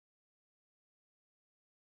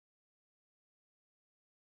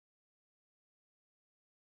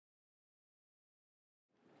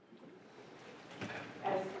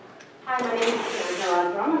my name is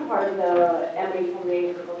Rajaram. I'm part of the Emory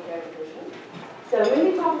Pulmonary Critical Care division. So we're going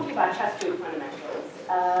to be talking to you about chest tube fundamentals.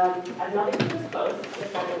 I've nothing to disclose,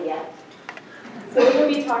 it's not in yet. So we're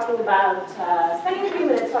going to be talking about, spending a few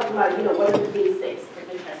minutes talking about, what are the basics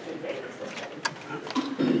of the chest tube drainage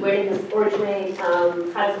system? Where did this originate? How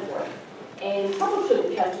does it work? And troubleshoot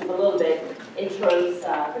the chest tube a little bit in terms,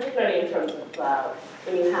 particularly in terms of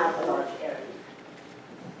when you have a large area.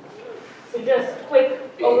 So just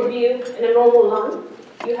quick overview, in a normal lung,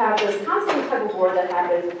 you have this constant tug of war that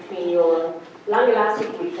happens between your lung elastic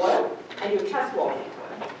recoil and your chest wall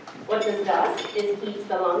recoil. What this does is keeps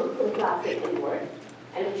the lung from collapsing inward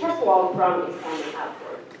and the chest wall from expanding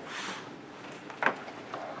outward.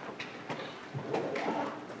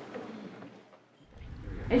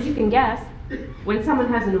 As you can guess, when someone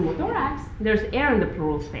has a pneumothorax, there's air in the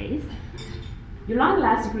pleural space. Your lung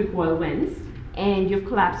elastic recoil wins, and you've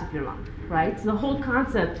collapsed of your lung, right? So the whole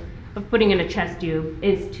concept of putting in a chest tube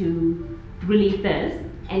is to relieve this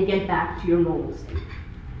and get back to your normal state.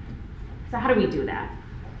 So how do we do that?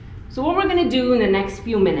 So what we're going to do in the next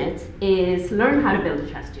few minutes is learn how to build a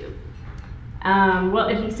chest tube. Well,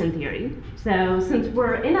 at least in theory. So since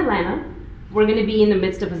we're in Atlanta, we're going to be in the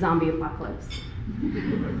midst of a zombie apocalypse.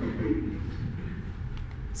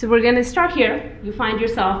 So we're going to start here. You find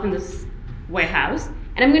yourself in this warehouse,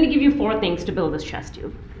 and I'm going to give you 4 things to build this chest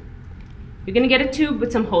tube. You're going to get a tube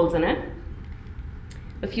with some holes in it,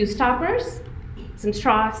 a few stoppers, some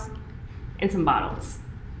straws, and some bottles.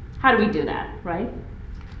 How do we do that, right?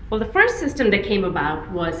 Well, the first system that came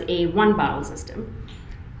about was a one-bottle system.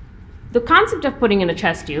 The concept of putting in a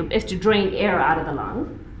chest tube is to drain air out of the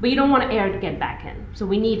lung, but you don't want air to get back in. So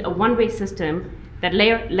we need a one-way system that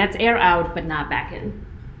lets air out but not back in.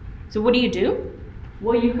 So what do?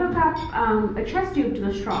 Well, you hook up a chest tube to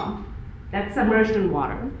the straw that's submerged in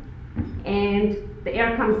water, and the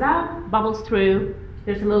air comes out, bubbles through.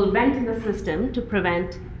 There's a little vent in the system to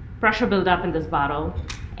prevent pressure buildup in this bottle,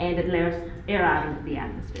 and it lets air out into the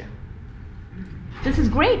atmosphere. This is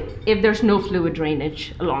great if there's no fluid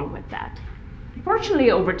drainage along with that. Fortunately,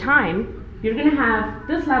 over time, you're going to have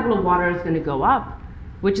this level of water is going to go up,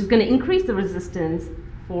 which is going to increase the resistance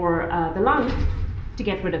for the lung to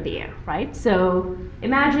get rid of the air, right? So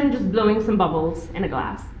imagine just blowing some bubbles in a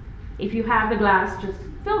glass. If you have the glass just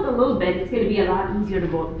filled a little bit, it's going to be a lot easier to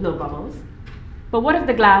blow bubbles. But what if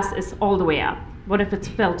the glass is all the way up? What if it's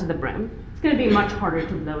filled to the brim? It's going to be much harder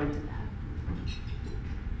to blow into that.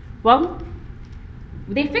 Well,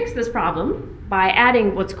 they fixed this problem by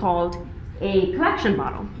adding what's called a collection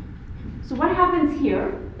bottle. So what happens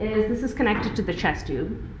here is this is connected to the chest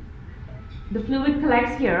tube. The fluid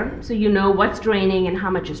collects here, so you know what's draining and how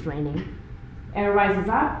much is draining. Air rises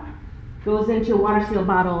up, goes into a water seal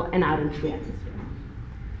bottle, and out into the atmosphere.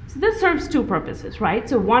 So this serves 2 purposes, right?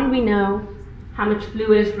 So one, we know how much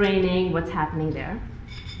fluid is draining, what's happening there.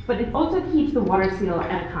 But it also keeps the water seal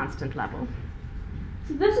at a constant level.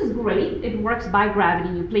 So this is great. It works by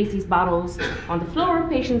gravity. You place these bottles on the floor,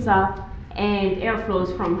 patients up, and air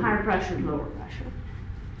flows from higher pressure to lower pressure.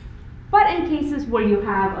 But in cases where you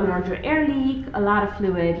have a larger air leak, a lot of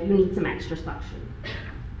fluid, you need some extra suction.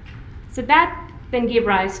 So that then gave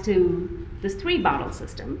rise to this 3-bottle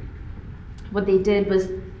system. What they did was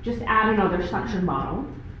just add another suction bottle.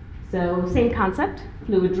 So same concept,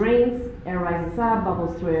 fluid drains, air rises up,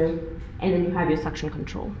 bubbles through, and then you have your suction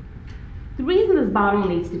control. The reason this bottle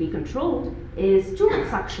needs to be controlled is too much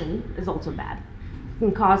suction is also bad. It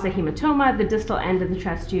can cause a hematoma at the distal end of the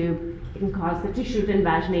chest tube. It can cause the tissue to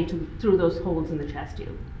invaginate through those holes in the chest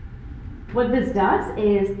tube. What this does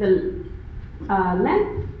is the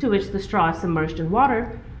length to which the straw is submerged in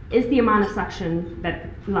water is the amount of suction that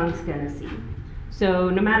the lung's going to see. So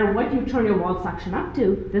no matter what you turn your wall suction up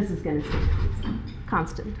to, this is going to stay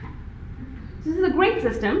constant. So this is a great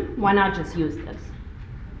system. Why not just use this?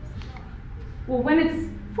 Well, when it's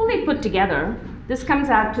fully put together, this comes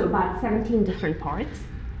out to about 17 different parts,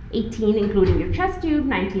 18 including your chest tube,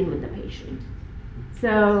 19 with the patient.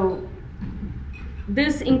 So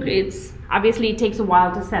this obviously it takes a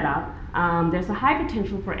while to set up. There's a high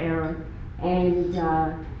potential for error and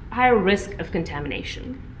higher risk of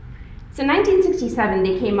contamination. So in 1967,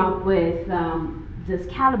 they came up with this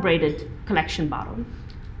calibrated collection bottle.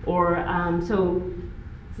 So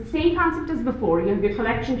it's the same concept as before. You have your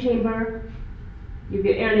collection chamber, you have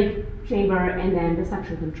your air leak chamber, and then the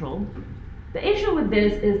suction control. The issue with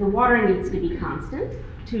this is the water needs to be constant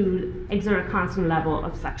to exert a constant level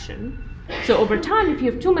of suction. So over time, if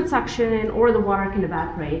you have too much suction or the water can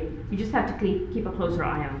evaporate, you just have to keep a closer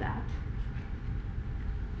eye on that.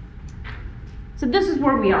 So this is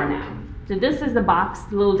where we are now. So this is the box,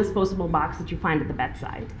 the little disposable box that you find at the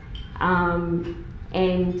bedside.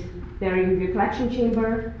 And there you have your collection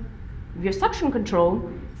chamber, your suction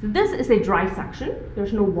control. So this is a dry suction.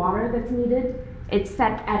 There's no water that's needed. It's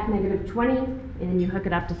set at -20, and then you hook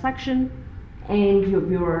it up to suction, and you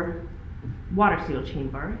have your water seal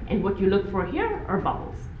chamber. And what you look for here are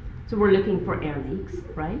bubbles. So we're looking for air leaks,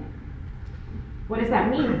 right? What does that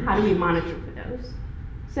mean? How do we monitor for those?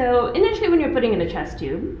 So initially when you're putting in a chest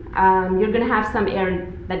tube, you're gonna have some air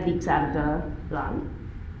that leaks out of the lung,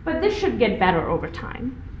 but this should get better over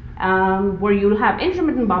time, where you'll have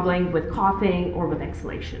intermittent bubbling with coughing or with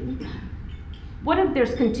exhalation. What if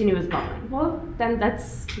there's continuous bubbling? Well, then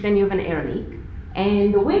you have an air leak.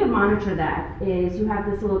 And the way to monitor that is you have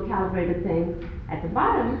this little calibrated thing at the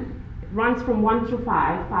bottom. It runs from 1 through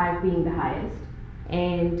 5, 5 being the highest.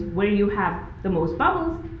 And where you have the most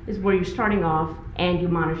bubbles is where you're starting off, and you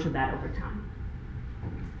monitor that over time.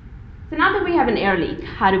 So now that we have an air leak,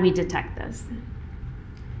 how do we detect this?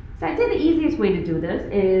 So I'd say the easiest way to do this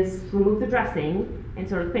is remove the dressing and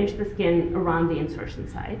sort of pinch the skin around the insertion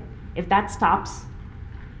site. If that stops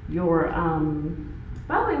your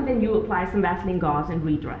bubbling, then you apply some Vaseline gauze and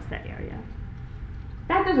redress that area. If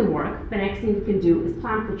that doesn't work, the next thing you can do is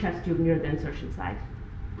clamp the chest tube near the insertion site.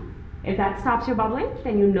 If that stops your bubbling,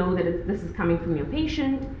 then you know that this is coming from your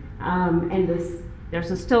patient, and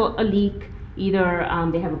there's still a leak. Either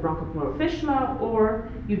they have a bronchopleural fistula, or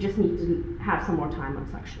you just need to have some more time on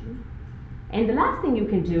suction. And the last thing you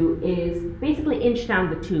can do is basically inch down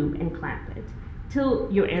the tube and clamp it till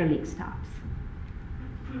your air leak stops.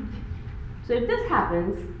 So if this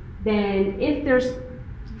happens, then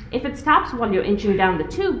if it stops while you're inching down the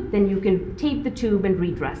tube, then you can tape the tube and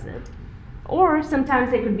redress it. Or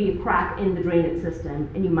sometimes there could be a crack in the drainage system,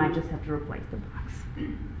 and you might just have to replace the box.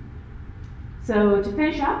 So to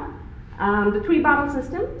finish up, the 3-bottle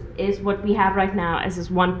system is what we have right now as this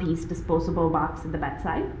one-piece disposable box at the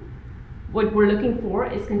bedside. What we're looking for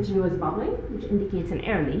is continuous bubbling, which indicates an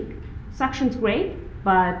air leak. Suction's great,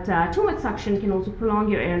 but too much suction can also prolong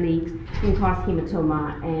your air leaks, can cause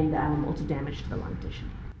hematoma, and also damage to the lung tissue.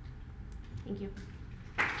 Thank you.